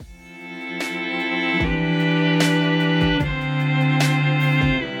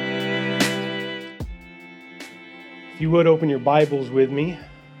you would open your Bibles with me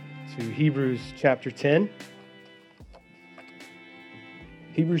to Hebrews chapter 10.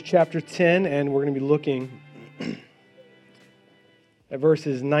 Hebrews chapter 10, and we're going to be looking at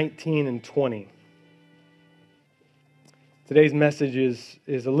verses 19 and 20. Today's message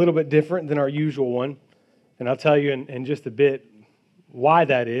is a little bit different than our usual one, and I'll tell you in just a bit why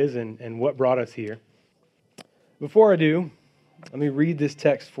that is and what brought us here. Before I do, let me read this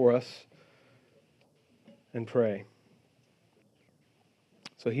text for us and pray.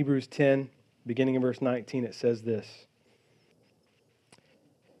 So Hebrews 10, beginning in verse 19, it says this.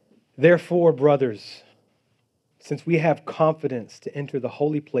 Therefore, brothers, since we have confidence to enter the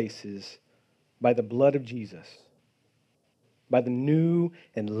holy places by the blood of Jesus, by the new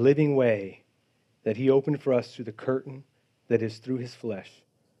and living way that he opened for us through the curtain that is through his flesh,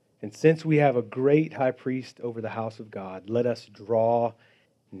 and since we have a great high priest over the house of God, let us draw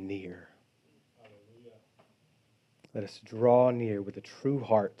near. Let us draw near with a true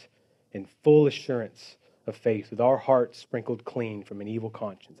heart and full assurance of faith, with our hearts sprinkled clean from an evil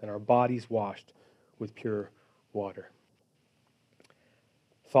conscience and our bodies washed with pure water.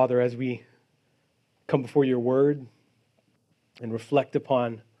 Father, as we come before your word and reflect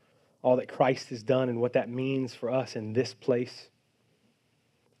upon all that Christ has done and what that means for us in this place,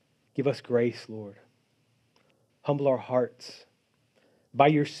 give us grace, Lord. Humble our hearts. By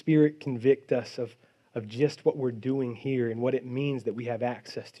your Spirit, convict us of just what we're doing here and what it means that we have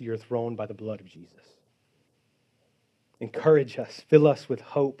access to your throne by the blood of Jesus. Encourage us, fill us with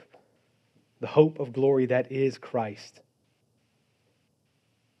hope, the hope of glory that is Christ.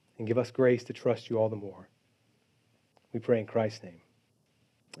 And give us grace to trust you all the more. We pray in Christ's name.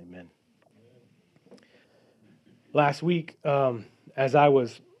 Amen. Last week, as I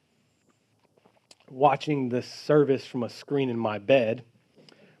was watching the service from a screen in my bed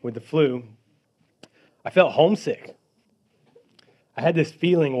with the flu, I felt homesick. I had this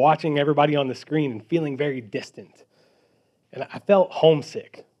feeling watching everybody on the screen and feeling very distant. And I felt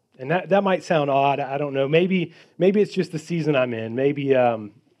homesick. And that might sound odd. I don't know. Maybe it's just the season I'm in. Maybe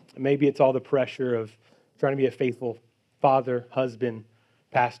it's all the pressure of trying to be a faithful father, husband,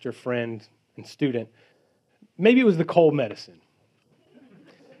 pastor, friend, and student. Maybe it was the cold medicine.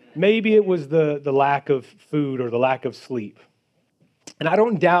 Maybe it was the lack of food or the lack of sleep. And I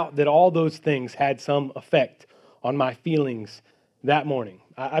don't doubt that all those things had some effect on my feelings that morning.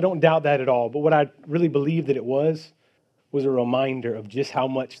 I don't doubt that at all. But what I really believe that it was a reminder of just how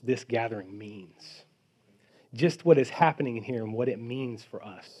much this gathering means. Just what is happening in here and what it means for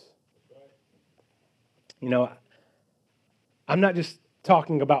us. You know, I'm not just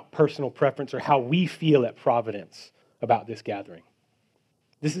talking about personal preference or how we feel at Providence about this gathering.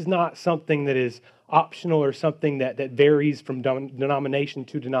 This is not something that is optional or something that varies from denomination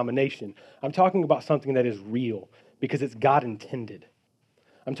to denomination. I'm talking about something that is real because it's God intended.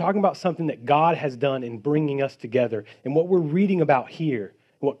 I'm talking about something that God has done in bringing us together and what we're reading about here,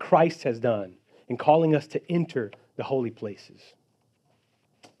 what Christ has done in calling us to enter the holy places.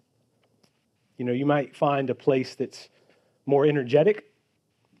 You know, you might find a place that's more energetic,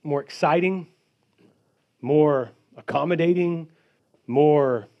 more exciting, more accommodating,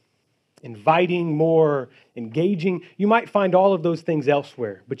 more inviting, more engaging. You might find all of those things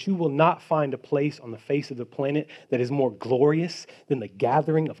elsewhere, but you will not find a place on the face of the planet that is more glorious than the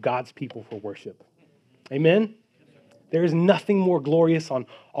gathering of God's people for worship. Amen? There is nothing more glorious on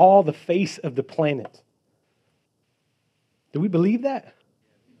all the face of the planet. Do we believe that?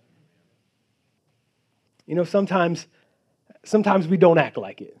 You know, sometimes we don't act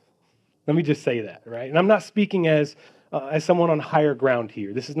like it. Let me just say that, right? And I'm not speaking as someone on higher ground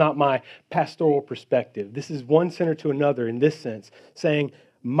here. This is not my pastoral perspective. This is one sinner to another in this sense, saying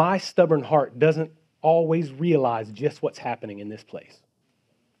my stubborn heart doesn't always realize just what's happening in this place.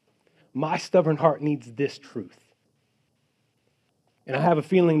 My stubborn heart needs this truth. And I have a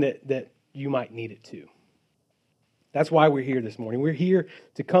feeling that you might need it too. That's why we're here this morning. We're here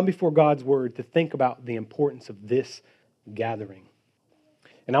to come before God's word to think about the importance of this gathering.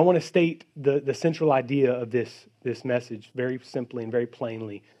 And I want to state the central idea of this message very simply and very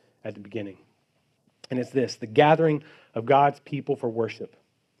plainly at the beginning. And it's this: the gathering of God's people for worship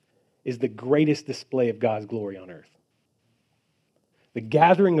is the greatest display of God's glory on earth. The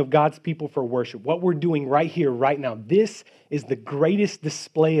gathering of God's people for worship, what we're doing right here, right now, this is the greatest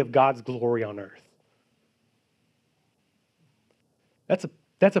display of God's glory on earth.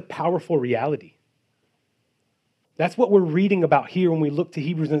 That's a powerful reality. That's what we're reading about here when we look to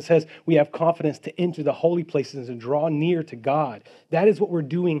Hebrews and it says we have confidence to enter the holy places and draw near to God. That is what we're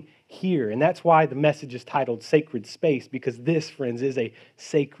doing here. And that's why the message is titled Sacred Space, because this, friends, is a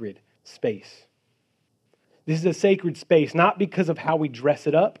sacred space. This is a sacred space, not because of how we dress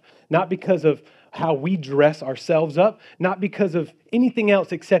it up, not because of how we dress ourselves up, not because of anything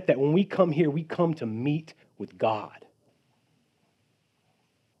else except that when we come here, we come to meet with God.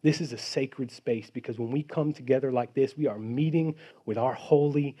 This is a sacred space because when we come together like this, we are meeting with our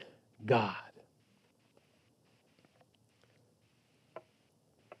holy God.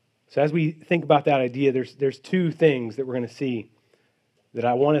 So as we think about that idea, there's two things that we're going to see that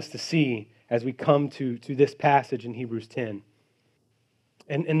I want us to see as we come to this passage in Hebrews 10.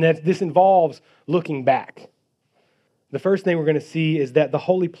 And that this involves looking back. The first thing we're going to see is that the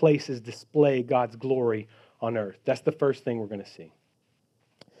holy places display God's glory on earth. That's the first thing we're going to see.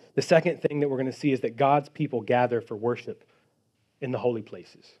 The second thing that we're going to see is that God's people gather for worship in the holy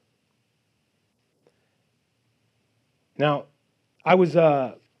places. Now, I was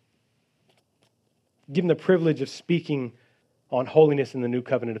given the privilege of speaking on holiness in the New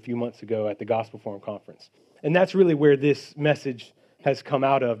Covenant a few months ago at the Gospel Forum Conference. And that's really where this message has come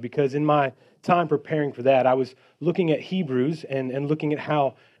out of, because in my time preparing for that, I was looking at Hebrews and looking at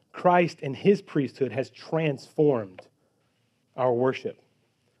how Christ and his priesthood has transformed our worship.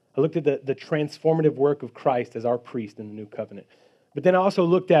 I looked at the transformative work of Christ as our priest in the New Covenant. But then I also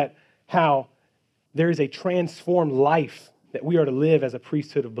looked at how there is a transformed life that we are to live as a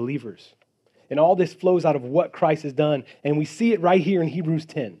priesthood of believers. And all this flows out of what Christ has done. And we see it right here in Hebrews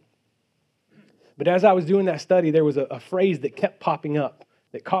 10. But as I was doing that study, there was a phrase that kept popping up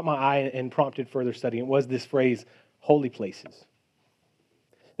that caught my eye and prompted further study. It was this phrase, holy places.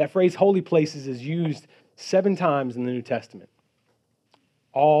 That phrase, holy places, is used 7 times in the New Testament,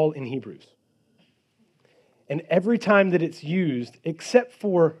 all in Hebrews. And every time that it's used, except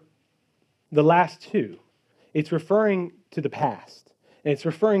for the last 2, it's referring to the past. And it's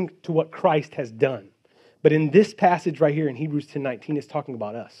referring to what Christ has done. But in this passage right here in Hebrews 10:19, it's talking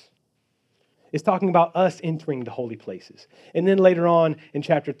about us. It's talking about us entering the holy places. And then later on in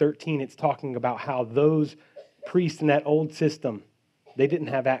chapter 13, it's talking about how those priests in that old system, they didn't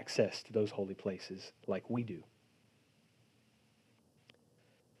have access to those holy places like we do.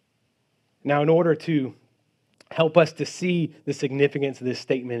 Now, in order to help us to see the significance of this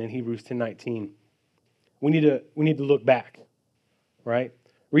statement in Hebrews 10:19, we need to look back. Right?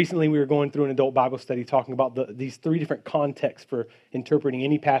 Recently, we were going through an adult Bible study talking about these 3 different contexts for interpreting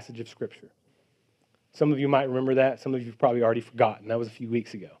any passage of Scripture. Some of you might remember that. Some of you have probably already forgotten. That was a few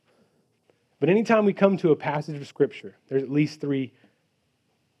weeks ago. But anytime we come to a passage of Scripture, there's at least 3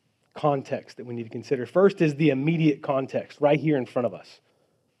 contexts that we need to consider. First is the immediate context right here in front of us.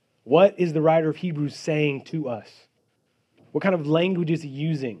 What is the writer of Hebrews saying to us? What kind of language is he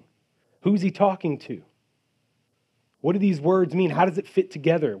using? Who's he talking to? What do these words mean? How does it fit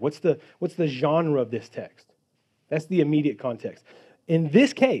together? What's the genre of this text? That's the immediate context. In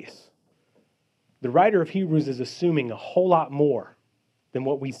this case, the writer of Hebrews is assuming a whole lot more than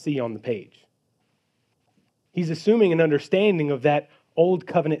what we see on the page. He's assuming an understanding of that old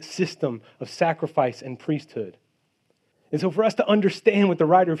covenant system of sacrifice and priesthood. And so for us to understand what the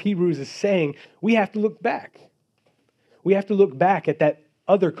writer of Hebrews is saying, we have to look back. We have to look back at that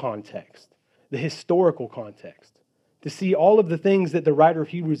other context, the historical context, to see all of the things that the writer of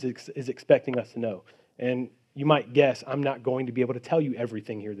Hebrews is expecting us to know. And you might guess, I'm not going to be able to tell you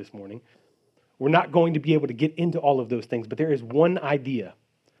everything here this morning. We're not going to be able to get into all of those things, but there is one idea,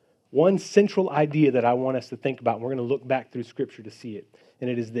 one central idea that I want us to think about. And we're going to look back through Scripture to see it. And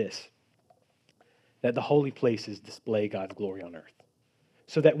it is this, that the holy places display God's glory on earth.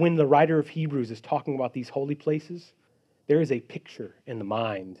 So that when the writer of Hebrews is talking about these holy places, there is a picture in the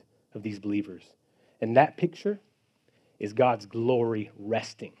mind of these believers. And that picture is God's glory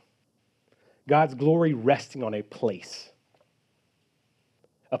resting. God's glory resting on a place.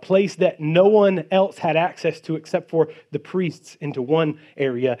 A place that no one else had access to except for the priests into one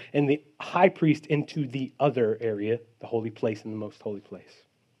area and the high priest into the other area, the holy place and the most holy place.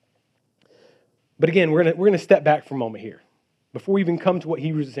 But again, we're going to step back for a moment here. Before we even come to what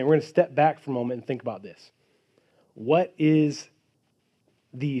Hebrews is saying, we're going to step back for a moment and think about this. What are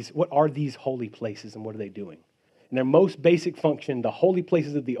these holy places and what are they doing? In their most basic function, the holy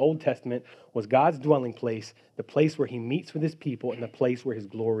places of the Old Testament was God's dwelling place, the place where he meets with his people, and the place where his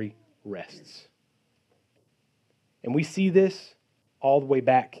glory rests. And we see this all the way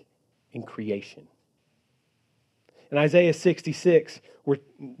back in creation. In Isaiah 66, where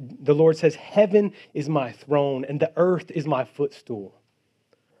the Lord says, "Heaven is my throne, and the earth is my footstool.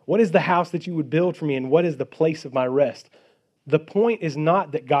 What is the house that you would build for me, and what is the place of my rest?" The point is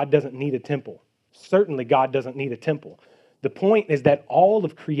not that God doesn't need a temple. Certainly, God doesn't need a temple. The point is that all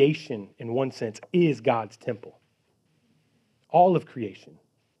of creation, in one sense, is God's temple. All of creation.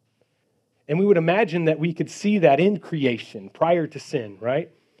 And we would imagine that we could see that in creation prior to sin, right?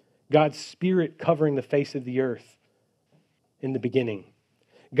 God's Spirit covering the face of the earth in the beginning.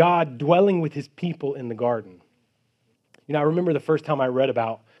 God dwelling with his people in the garden. You know, I remember the first time I read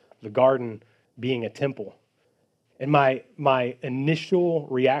about the garden being a temple. And my initial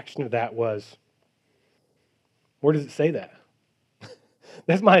reaction to that was, where does it say that?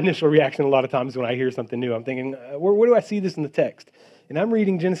 That's my initial reaction a lot of times when I hear something new. I'm thinking, where do I see this in the text? And I'm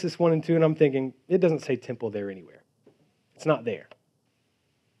reading Genesis 1 and 2, and I'm thinking, it doesn't say temple there anywhere. It's not there.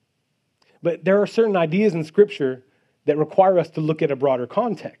 But there are certain ideas in Scripture that require us to look at a broader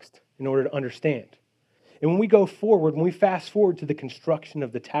context in order to understand. And when we go forward, when we fast forward to the construction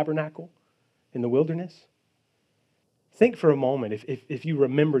of the tabernacle in the wilderness, think for a moment, if you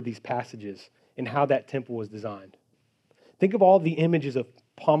remember these passages and how that temple was designed. Think of all the images of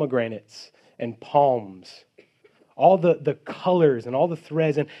pomegranates and palms, all the colors and all the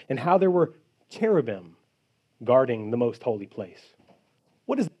threads, and how there were cherubim guarding the most holy place.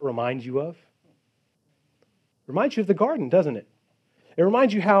 What does that remind you of? It reminds you of the garden, doesn't it? It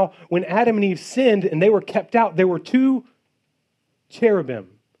reminds you how when Adam and Eve sinned and they were kept out, there were two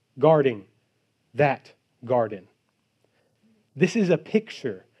cherubim guarding that garden. This is a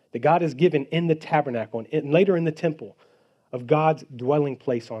picture that God has given in the tabernacle and later in the temple of God's dwelling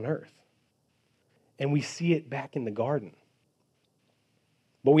place on earth. And we see it back in the garden.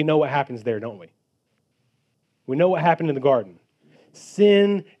 But we know what happens there, don't we? We know what happened in the garden.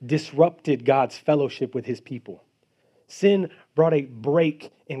 Sin disrupted God's fellowship with his people. Sin brought a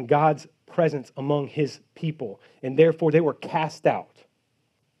break in God's presence among his people, and therefore they were cast out.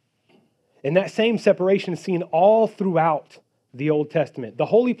 And that same separation is seen all throughout the Old Testament. The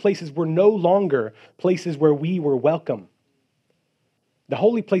holy places were no longer places where we were welcome. The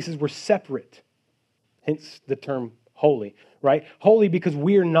holy places were separate, hence the term holy, right? Holy because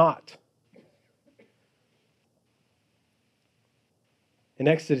we're not. In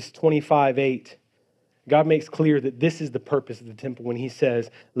Exodus 25:8, God makes clear that this is the purpose of the temple when he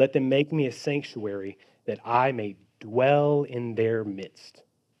says, "Let them make me a sanctuary that I may dwell in their midst."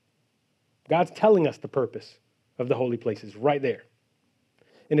 God's telling us the purpose of the holy places right there.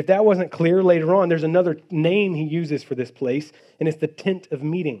 And if that wasn't clear later on, there's another name he uses for this place, and it's the tent of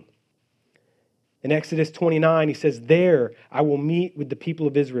meeting. In Exodus 29, he says, "There I will meet with the people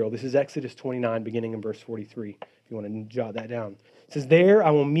of Israel." This is Exodus 29, beginning in verse 43, if you want to jot that down. It says, "There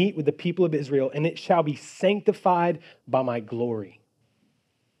I will meet with the people of Israel, and it shall be sanctified by my glory."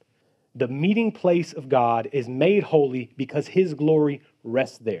 The meeting place of God is made holy because his glory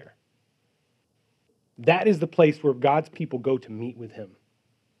rests there. That is the place where God's people go to meet with him.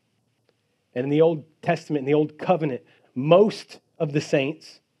 And in the Old Testament, in the Old Covenant, most of the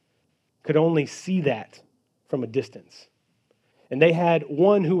saints could only see that from a distance. And they had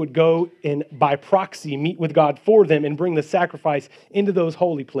one who would go and by proxy meet with God for them and bring the sacrifice into those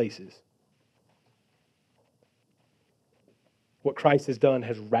holy places. What Christ has done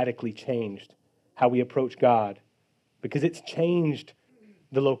has radically changed how we approach God because it's changed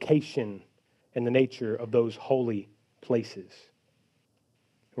the location and the nature of those holy places.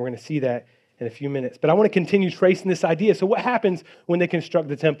 We're going to see that in a few minutes. But I want to continue tracing this idea. So what happens when they construct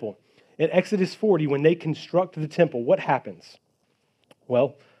the temple? In Exodus 40, when they construct the temple, what happens?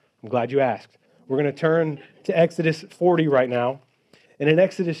 Well, I'm glad you asked. We're going to turn to Exodus 40 right now. And in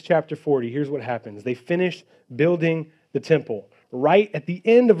Exodus chapter 40, here's what happens. They finish building the temple. Right at the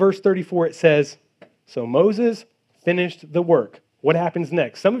end of verse 34, it says, "So Moses finished the work." What happens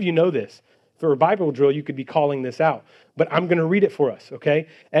next? Some of you know this. For a Bible drill, you could be calling this out. But I'm going to read it for us, okay?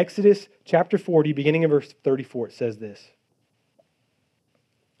 Exodus chapter 40, beginning in verse 34, it says this.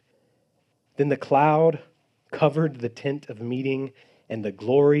 "Then the cloud covered the tent of meeting, and the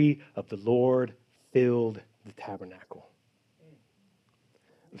glory of the Lord filled the tabernacle."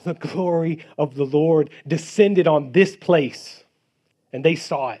 The glory of the Lord descended on this place, and they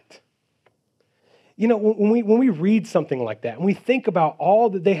saw it. You know, when we read something like that, and we think about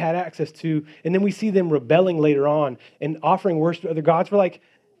all that they had access to, and then we see them rebelling later on and offering worship to other gods, we're like,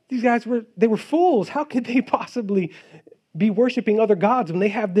 these guys were fools. How could they possibly be worshiping other gods when they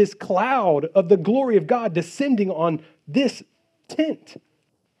have this cloud of the glory of God descending on this tent?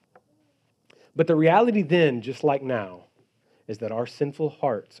 But the reality then, just like now, is that our sinful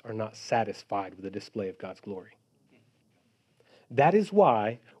hearts are not satisfied with the display of God's glory. That is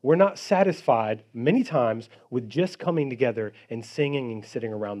why we're not satisfied many times with just coming together and singing and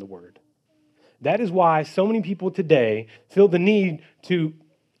sitting around the Word. That is why so many people today feel the need to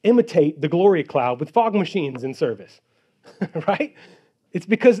imitate the glory cloud with fog machines in service, right? It's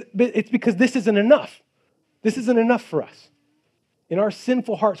because this isn't enough. This isn't enough for us. In our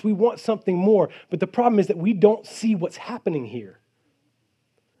sinful hearts, we want something more. But the problem is that we don't see what's happening here.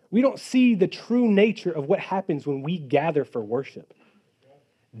 We don't see the true nature of what happens when we gather for worship.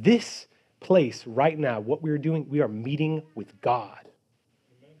 This place right now, what we are doing, we are meeting with God.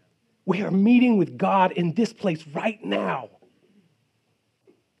 We are meeting with God in this place right now.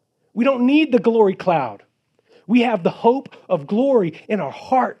 We don't need the glory cloud. We have the hope of glory in our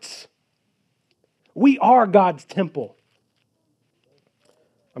hearts. We are God's temple.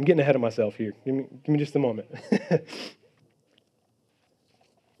 I'm getting ahead of myself here. Give me just a moment.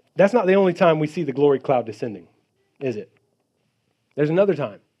 That's not the only time we see the glory cloud descending, is it? There's another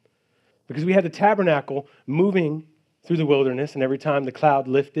time. Because we had the tabernacle moving through the wilderness, and every time the cloud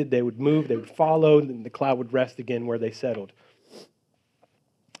lifted, they would move, they would follow, and the cloud would rest again where they settled.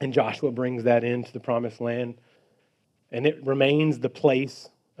 And Joshua brings that into the promised land, and it remains the place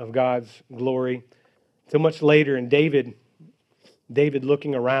of God's glory. So much later, and David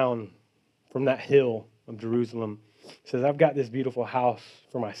looking around from that hill of Jerusalem says, I've got this beautiful house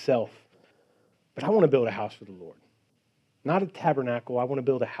for myself, but I want to build a house for the Lord. Not a tabernacle, I want to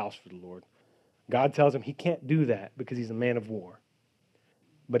build a house for the Lord. God tells him he can't do that because he's a man of war.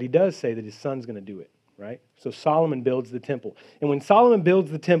 But he does say that his son's going to do it, right? So Solomon builds the temple. And when Solomon builds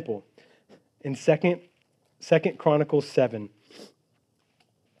the temple, in 2 Chronicles 7,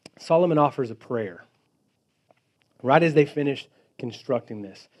 Solomon offers a prayer right as they finish constructing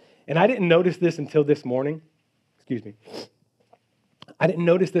this. And I didn't notice this until this morning. I didn't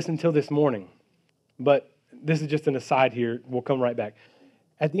notice this until this morning, but this is just an aside here. We'll come right back.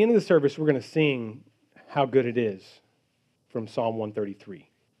 At the end of the service, we're going to sing How Good It Is from Psalm 133,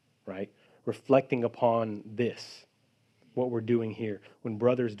 right? Reflecting upon this, what we're doing here, when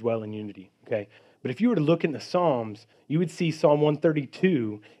brothers dwell in unity, okay? But if you were to look in the Psalms, you would see Psalm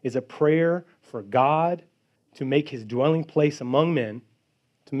 132 is a prayer for God to make his dwelling place among men,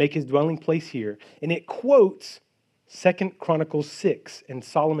 to make his dwelling place here. And it quotes 2 Chronicles 6 and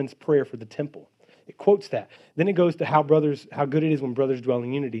Solomon's prayer for the temple. It quotes that. Then it goes to how good it is when brothers dwell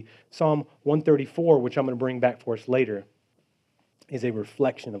in unity. Psalm 134, which I'm going to bring back for us later, is a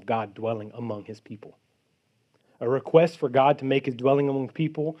reflection of God dwelling among his people. A request for God to make his dwelling among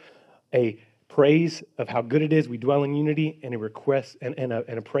people, a praise of how good it is we dwell in unity, and a request and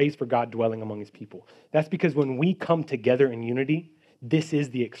a praise for God dwelling among his people. That's because when we come together in unity, this is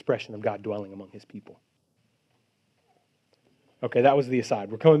the expression of God dwelling among his people. Okay, that was the aside.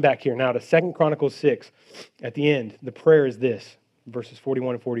 We're coming back here now to 2 Chronicles 6. At the end, the prayer is this, verses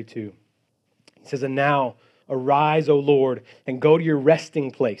 41 and 42. He says, And now arise, O Lord, and go to your resting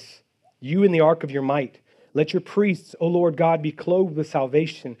place, you in the ark of your might. Let your priests, O Lord God, be clothed with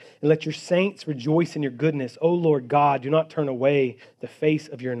salvation, and let your saints rejoice in your goodness. O Lord God, do not turn away the face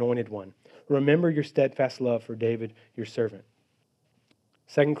of your anointed one. Remember your steadfast love for David, your servant.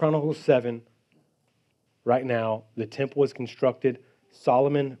 2 Chronicles 7. Right now, the temple is constructed.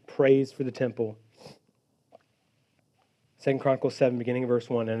 Solomon prays for the temple. 2 Chronicles 7, beginning of verse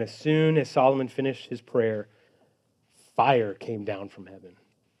 1. And as soon as Solomon finished his prayer, fire came down from heaven.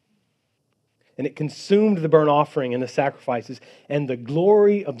 And it consumed the burnt offering and the sacrifices, and the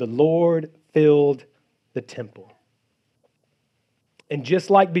glory of the Lord filled the temple. And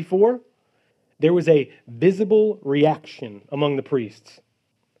just like before, there was a visible reaction among the priests.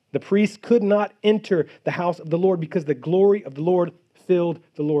 The priests could not enter the house of the Lord because the glory of the Lord filled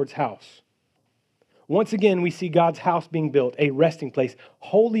the Lord's house. Once again, we see God's house being built, a resting place,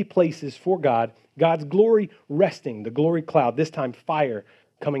 holy places for God, God's glory resting, the glory cloud, this time fire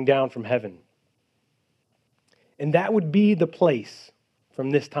coming down from heaven. And that would be the place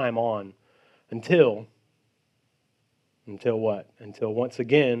from this time on until what? Until once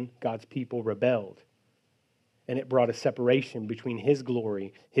again, God's people rebelled. And it brought a separation between his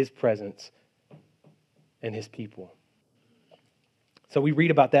glory, his presence, and his people. So we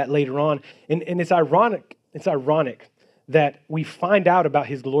read about that later on. And it's ironic that we find out about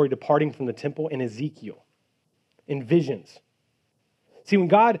his glory departing from the temple in Ezekiel, in visions. See, when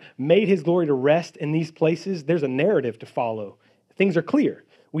God made his glory to rest in these places, there's a narrative to follow. Things are clear.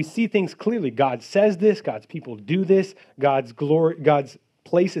 We see things clearly. God says this, God's people do this, God's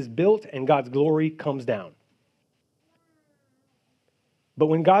place is built, and God's glory comes down. But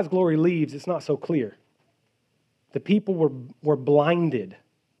when God's glory leaves, it's not so clear. The people were blinded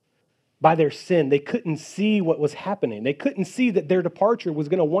by their sin. They couldn't see what was happening. They couldn't see that their departure was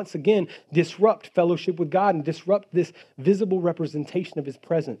going to once again disrupt fellowship with God and disrupt this visible representation of his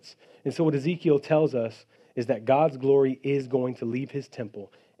presence. And so what Ezekiel tells us is that God's glory is going to leave his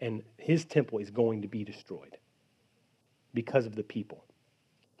temple, and his temple is going to be destroyed because of the people.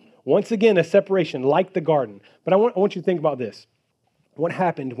 Once again, a separation like the garden. But I want you to think about this. What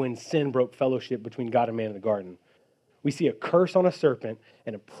happened when sin broke fellowship between God and man in the garden? We see a curse on a serpent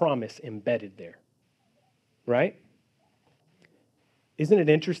and a promise embedded there, right? Isn't it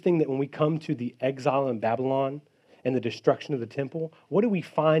interesting that when we come to the exile in Babylon and the destruction of the temple, what do we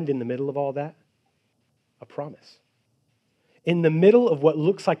find in the middle of all that? A promise. In the middle of what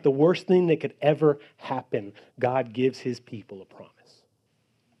looks like the worst thing that could ever happen, God gives his people a promise.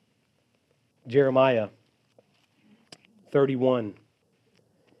 Jeremiah 31.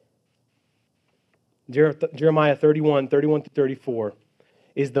 Jeremiah 31 through 34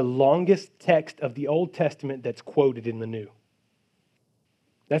 is the longest text of the Old Testament that's quoted in the New.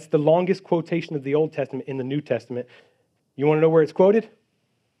 That's the longest quotation of the Old Testament in the New Testament. You want to know where it's quoted?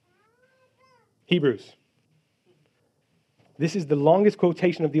 Hebrews. This is the longest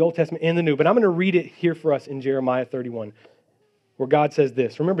quotation of the Old Testament in the New, but I'm going to read it here for us in Jeremiah 31, where God says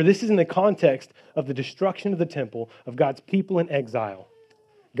this. Remember, this is in the context of the destruction of the temple, of God's people in exile.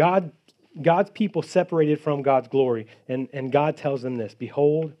 God's people separated from God's glory, and God tells them this,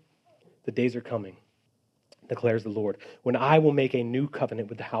 behold, the days are coming, declares the Lord, when I will make a new covenant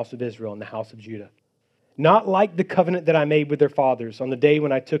with the house of Israel and the house of Judah. Not like the covenant that I made with their fathers on the day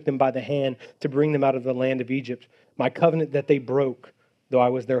when I took them by the hand to bring them out of the land of Egypt, my covenant that they broke, though I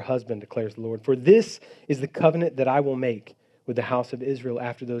was their husband, declares the Lord. For this is the covenant that I will make with the house of Israel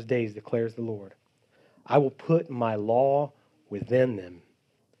after those days, declares the Lord. I will put my law within them.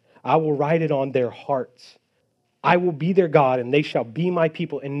 I will write it on their hearts. I will be their God, and they shall be my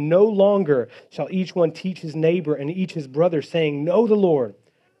people. And no longer shall each one teach his neighbor and each his brother, saying, know the Lord,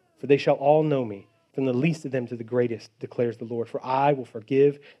 for they shall all know me, from the least of them to the greatest, declares the Lord. For I will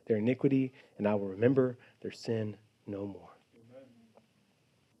forgive their iniquity, and I will remember their sin no more. Amen.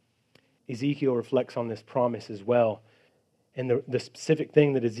 Ezekiel reflects on this promise as well. And the specific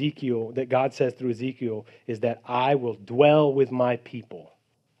thing that God says through Ezekiel is that I will dwell with my people,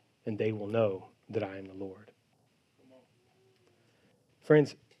 and they will know that I am the Lord.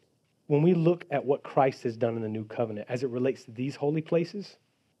 Friends, when we look at what Christ has done in the new covenant as it relates to these holy places,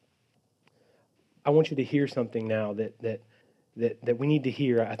 I want you to hear something now that we need to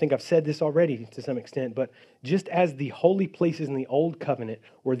hear. I think I've said this already to some extent, but just as the holy places in the old covenant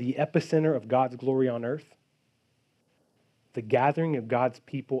were the epicenter of God's glory on earth, the gathering of God's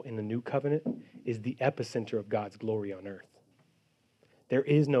people in the new covenant is the epicenter of God's glory on earth. There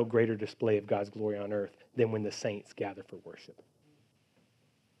is no greater display of God's glory on earth than when the saints gather for worship.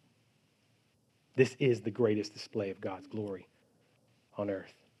 This is the greatest display of God's glory on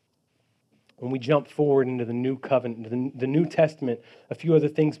earth. When we jump forward into the new covenant, the New Testament, a few other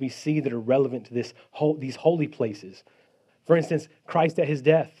things we see that are relevant to these holy places. For instance, Christ at his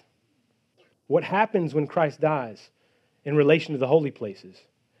death. What happens when Christ dies in relation to the holy places?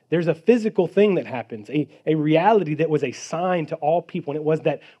 There's a physical thing that happens, a reality that was a sign to all people, and it was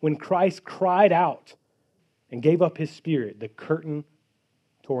that when Christ cried out and gave up his spirit, the curtain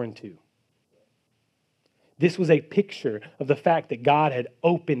tore in two. This was a picture of the fact that God had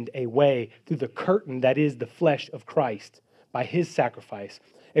opened a way through the curtain that is the flesh of Christ by his sacrifice,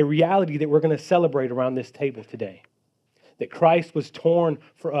 a reality that we're going to celebrate around this table today. That Christ was torn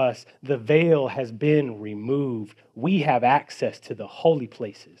for us. The veil has been removed. We have access to the holy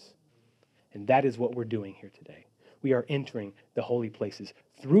places. And that is what we're doing here today. We are entering the holy places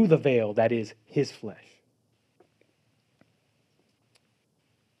through the veil that is his flesh.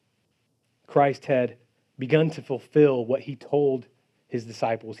 Christ had begun to fulfill what he told his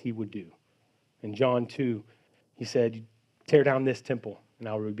disciples he would do. In John 2, he said, tear down this temple and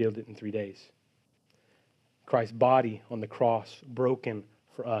I'll rebuild it in 3 days. Christ's body on the cross, broken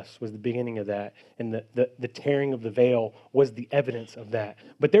for us, was the beginning of that. And the tearing of the veil was the evidence of that.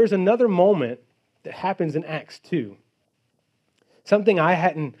 But there's another moment that happens in Acts 2. Something I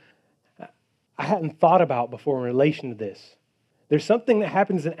hadn't thought about before in relation to this. There's something that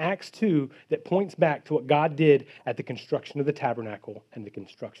happens in Acts 2 that points back to what God did at the construction of the tabernacle and the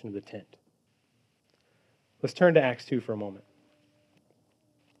construction of the tent. Let's turn to Acts 2 for a moment.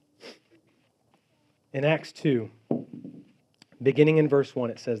 In Acts 2, beginning in verse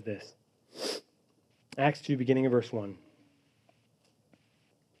 1, it says this. Acts 2, beginning in verse 1. It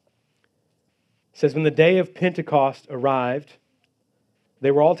says, when the day of Pentecost arrived, they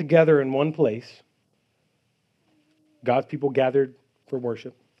were all together in one place. God's people gathered for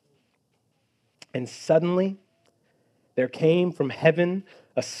worship. And suddenly, there came from heaven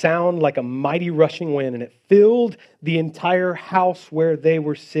a sound like a mighty rushing wind, and it filled the entire house where they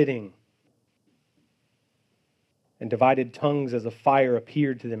were sitting. And divided tongues as a fire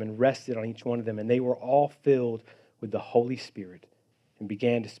appeared to them and rested on each one of them. And they were all filled with the Holy Spirit and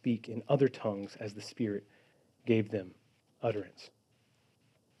began to speak in other tongues as the Spirit gave them utterance.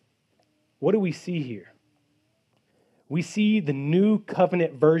 what do we see here? We see the new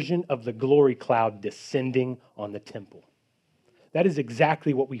covenant version of the glory cloud descending on the temple. That is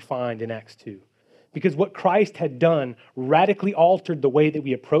exactly what we find in Acts 2. Because what Christ had done radically altered the way that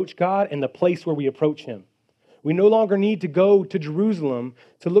we approach God and the place where we approach him. We no longer need to go to Jerusalem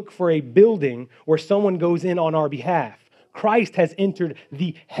to look for a building where someone goes in on our behalf. Christ has entered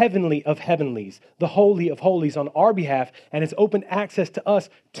the heavenly of heavenlies, the holy of holies on our behalf, and has opened access to us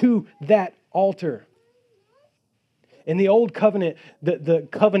to that altar. In the old covenant, the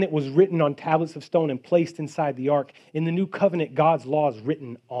covenant was written on tablets of stone and placed inside the ark. In the new covenant, God's law is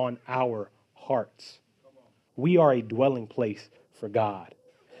written on our hearts. We are a dwelling place for God.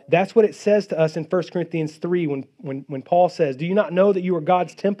 That's what it says to us in 1 Corinthians 3 when Paul says, "Do you not know that you are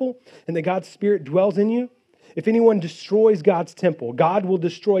God's temple and that God's Spirit dwells in you? If anyone destroys God's temple, God will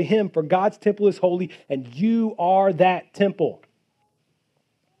destroy him, for God's temple is holy and you are that temple."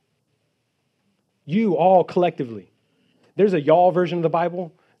 You all collectively. There's a y'all version of the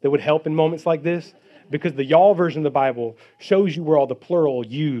Bible that would help in moments like this, because the y'all version of the Bible shows you where all the plural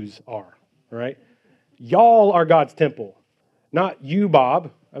yous are, right? Y'all are God's temple, not you,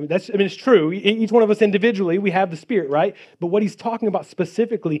 Bob. It's true. Each one of us individually, we have the Spirit, right? But what he's talking about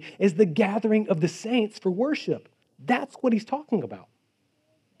specifically is the gathering of the saints for worship. That's what he's talking about.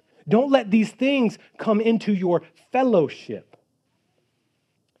 Don't let these things come into your fellowship.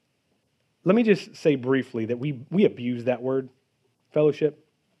 Let me just say briefly that we abuse that word, fellowship.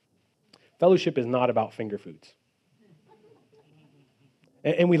 Fellowship is not about finger foods.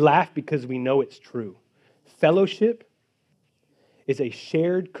 And we laugh because we know it's true. Fellowship is a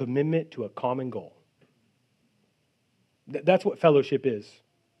shared commitment to a common goal. That's what fellowship is.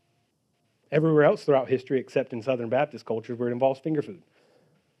 Everywhere else throughout history, except in Southern Baptist cultures where it involves finger food.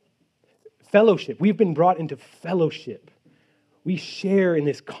 Fellowship. We've been brought into fellowship. We share in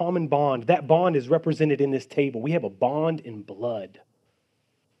this common bond. That bond is represented in this table. We have a bond in blood.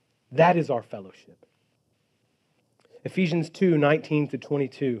 That is our fellowship. Ephesians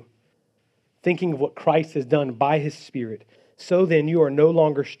 2:19-22. Thinking of what Christ has done by his Spirit. So then you are no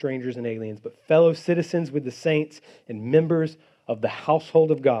longer strangers and aliens, but fellow citizens with the saints and members of the household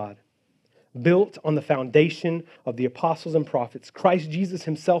of God, built on the foundation of the apostles and prophets, Christ Jesus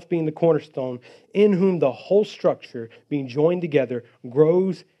himself being the cornerstone, in whom the whole structure, being joined together,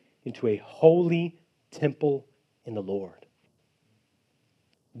 grows into a holy temple in the Lord.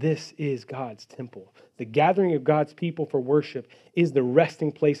 This is God's temple. The gathering of God's people for worship is the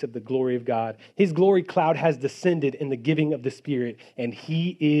resting place of the glory of God. His glory cloud has descended in the giving of the Spirit, and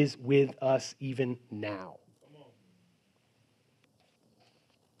he is with us even now.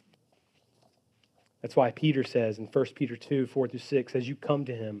 That's why Peter says in 1 Peter 2:4-6, as you come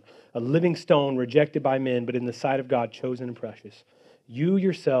to him, a living stone rejected by men, but in the sight of God chosen and precious, you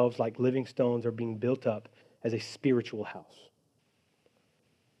yourselves, like living stones, are being built up as a spiritual house,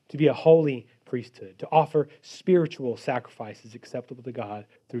 to be a holy priesthood, to offer spiritual sacrifices acceptable to God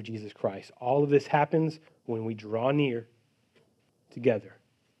through Jesus Christ. All of this happens when we draw near together,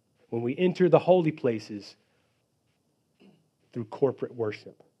 when we enter the holy places through corporate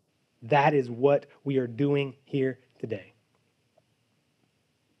worship. That is what we are doing here today.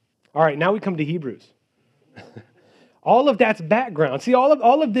 All right, now we come to Hebrews. All of that's background. See, all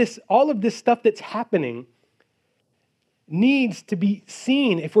of this stuff that's happening needs to be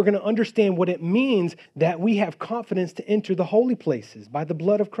seen if we're going to understand what it means that we have confidence to enter the holy places by the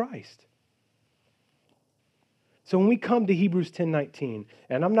blood of Christ. So when we come to Hebrews 10:19,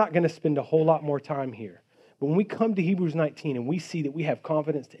 and I'm not going to spend a whole lot more time here, but when we come to Hebrews 19 and we see that we have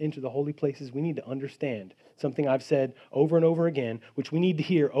confidence to enter the holy places, we need to understand something I've said over and over again, which we need to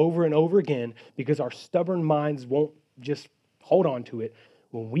hear over and over again, because our stubborn minds won't just hold on to it.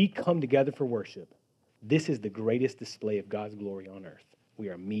 When we come together for worship, this is the greatest display of God's glory on earth. We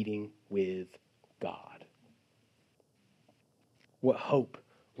are meeting with God. What hope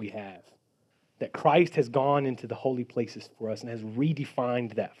we have that Christ has gone into the holy places for us and has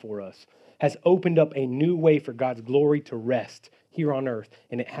redefined that for us, has opened up a new way for God's glory to rest here on earth,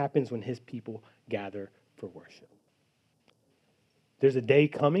 and it happens when his people gather for worship. There's a day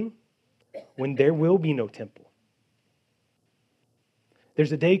coming when there will be no temple.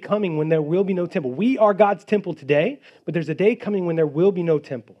 There's a day coming when there will be no temple. We are God's temple today, but there's a day coming when there will be no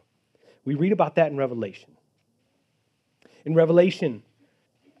temple. We read about that in Revelation. In Revelation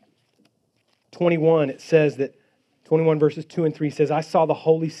 21, it says that 21 verses 2 and 3 says, I saw the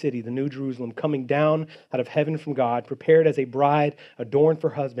holy city, the new Jerusalem, coming down out of heaven from God, prepared as a bride adorned for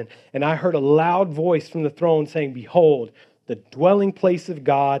husband. And I heard a loud voice from the throne saying, Behold, the dwelling place of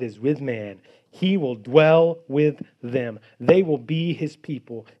God is with man, He will dwell with them. They will be his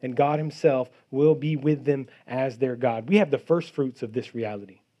people, and God himself will be with them as their God. We have the first fruits of this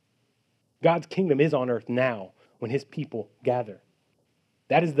reality. God's kingdom is on earth now when his people gather.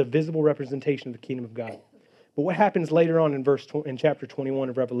 That is the visible representation of the kingdom of God. But what happens later on in chapter 21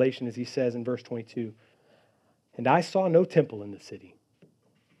 of Revelation is he says in verse 22, "And I saw no temple in the city,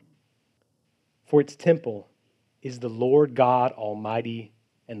 for its temple is the Lord God Almighty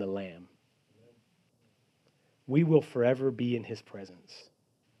and the Lamb." We will forever be in his presence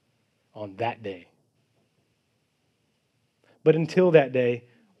on that day. But until that day,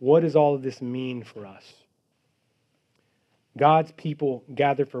 what does all of this mean for us? God's people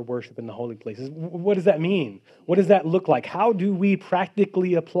gather for worship in the holy places. What does that mean? What does that look like? How do we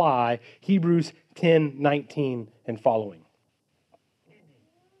practically apply Hebrews 10:19 and following?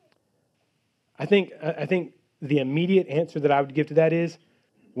 I think the immediate answer that I would give to that is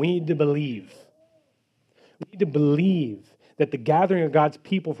we need to believe. We need to believe that the gathering of God's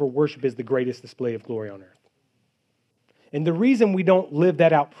people for worship is the greatest display of glory on earth. And the reason we don't live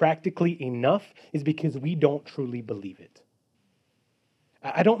that out practically enough is because we don't truly believe it.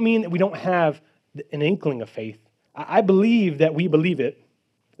 I don't mean that we don't have an inkling of faith. I believe that we believe it,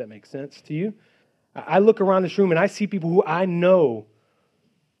 if that makes sense to you. I look around this room and I see people who I know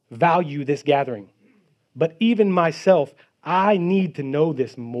value this gathering. But even myself, I need to know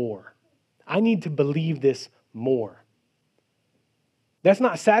this more. I need to believe this more. That's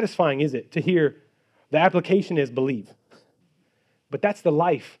not satisfying, is it, to hear the application is believe? But that's the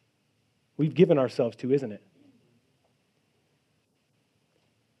life we've given ourselves to, isn't it?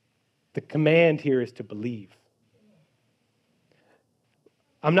 The command here is to believe.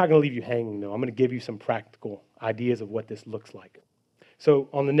 I'm not going to leave you hanging, though. I'm going to give you some practical ideas of what this looks like. So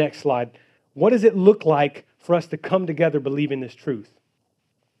on the next slide, what does it look like for us to come together believing this truth?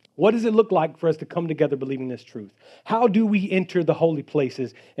 What does it look like for us to come together believing this truth? How do we enter the holy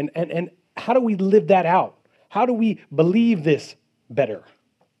places? And how do we live that out? How do we believe this better?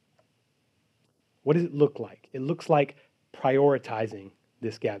 What does it look like? It looks like prioritizing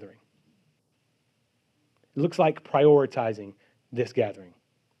this gathering. It looks like prioritizing this gathering.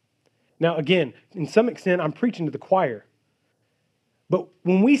 Now, again, in some extent, I'm preaching to the choir. But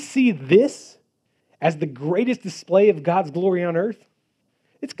when we see this as the greatest display of God's glory on earth,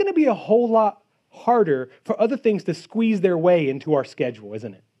 it's going to be a whole lot harder for other things to squeeze their way into our schedule,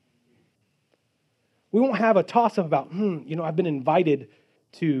 isn't it? We won't have a toss-up about, I've been invited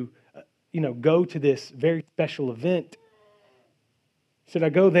to, go to this very special event. Should I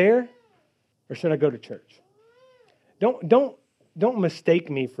go there or should I go to church? Don't mistake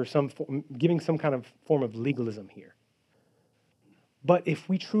me for giving some kind of form of legalism here. But if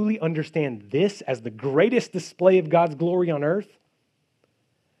we truly understand this as the greatest display of God's glory on earth,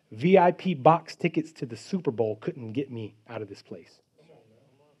 VIP box tickets to the Super Bowl couldn't get me out of this place.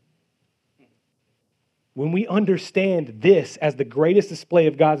 When we understand this as the greatest display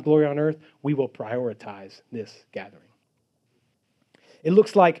of God's glory on earth, we will prioritize this gathering. It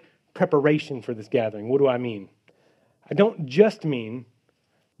looks like preparation for this gathering. What do I mean? I don't just mean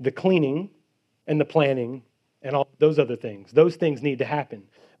the cleaning and the planning and all those other things. Those things need to happen.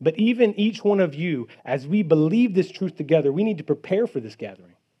 But even each one of you, as we believe this truth together, we need to prepare for this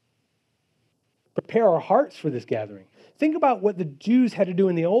gathering. Prepare our hearts for this gathering. Think about what the Jews had to do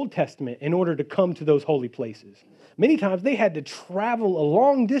in the Old Testament in order to come to those holy places. Many times they had to travel a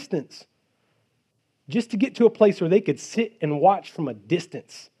long distance just to get to a place where they could sit and watch from a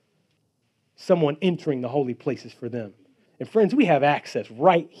distance someone entering the holy places for them. And friends, we have access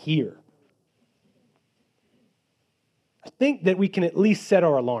right here. I think that we can at least set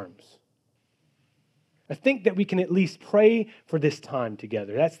our alarms. I think that we can at least pray for this time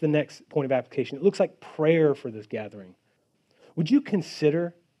together. That's the next point of application. It looks like prayer for this gathering. Would you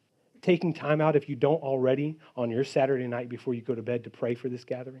consider taking time out, if you don't already, on your Saturday night before you go to bed to pray for this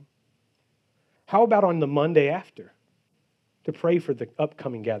gathering? How about on the Monday after to pray for the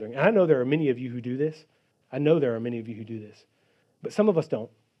upcoming gathering? And I know there are many of you who do this. But some of us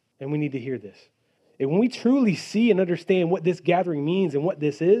don't, and we need to hear this. And when we truly see and understand what this gathering means and what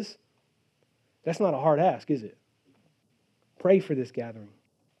this is, that's not a hard ask, is it? Pray for this gathering.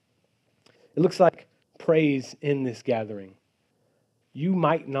 It looks like praise in this gathering. You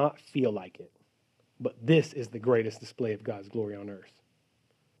might not feel like it, but this is the greatest display of God's glory on earth.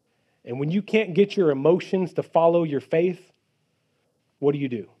 And when you can't get your emotions to follow your faith, what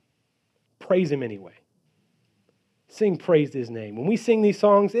do? Praise him anyway. Sing praise to his name. When we sing these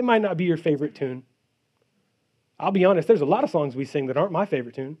songs, it might not be your favorite tune. I'll be honest, there's a lot of songs we sing that aren't my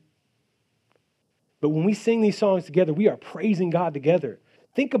favorite tune. But when we sing these songs together, we are praising God together.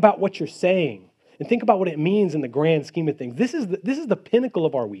 Think about what you're saying and think about what it means in the grand scheme of things. This is the pinnacle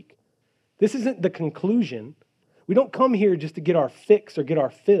of our week. This isn't the conclusion. We don't come here just to get our fix or get our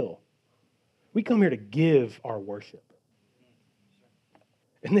fill. We come here to give our worship.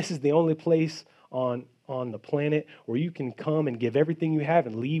 And this is the only place on the planet where you can come and give everything you have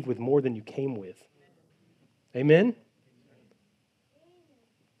and leave with more than you came with. Amen?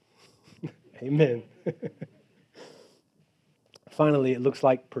 Amen. Finally, it looks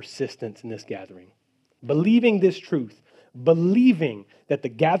like persistence in this gathering. Believing this truth, believing that the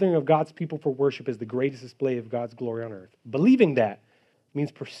gathering of God's people for worship is the greatest display of God's glory on earth. Believing that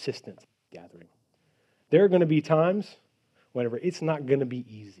means persistence in gathering. There are going to be times whenever it's not going to be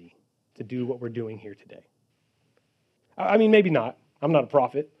easy to do what we're doing here today. I mean, maybe not. I'm not a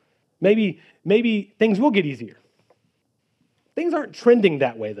prophet. Maybe things will get easier. Things aren't trending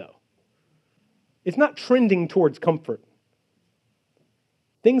that way, though. It's not trending towards comfort.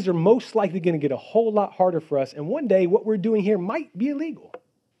 Things are most likely going to get a whole lot harder for us, and one day what we're doing here might be illegal.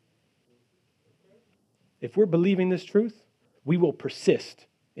 If we're believing this truth, we will persist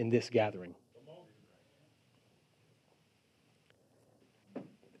in this gathering.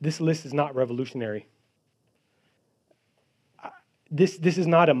 This list is not revolutionary. This is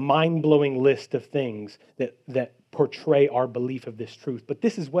not a mind-blowing list of things that portray our belief of this truth, but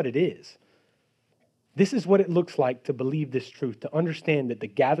this is what it is. This is what it looks like to believe this truth, to understand that the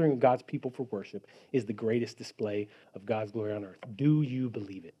gathering of God's people for worship is the greatest display of God's glory on earth. Do you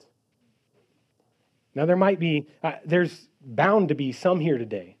believe it? Now, there's bound to be some here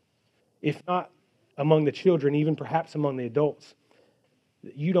today, if not among the children, even perhaps among the adults,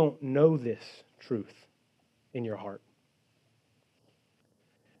 that you don't know this truth in your heart.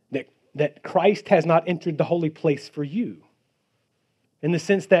 That Christ has not entered the holy place for you, in the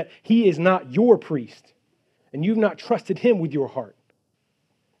sense that he is not your priest, and you've not trusted him with your heart.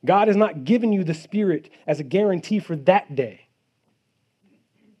 God has not given you the Spirit as a guarantee for that day.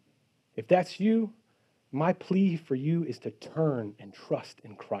 If that's you, my plea for you is to turn and trust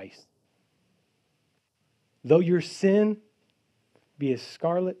in Christ. Though your sin be as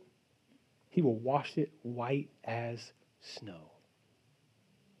scarlet, he will wash it white as snow.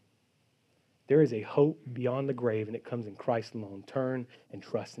 There is a hope beyond the grave, and it comes in Christ alone. Turn and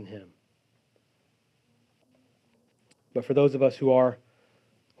trust in him. But for those of us who are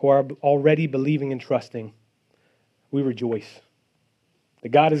already believing and trusting, we rejoice that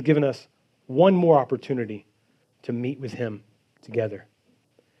God has given us one more opportunity to meet with him together.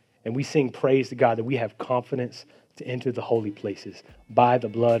 And we sing praise to God that we have confidence to enter the holy places by the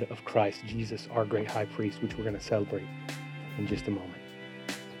blood of Christ, Jesus, our great high priest, which we're going to celebrate in just a moment.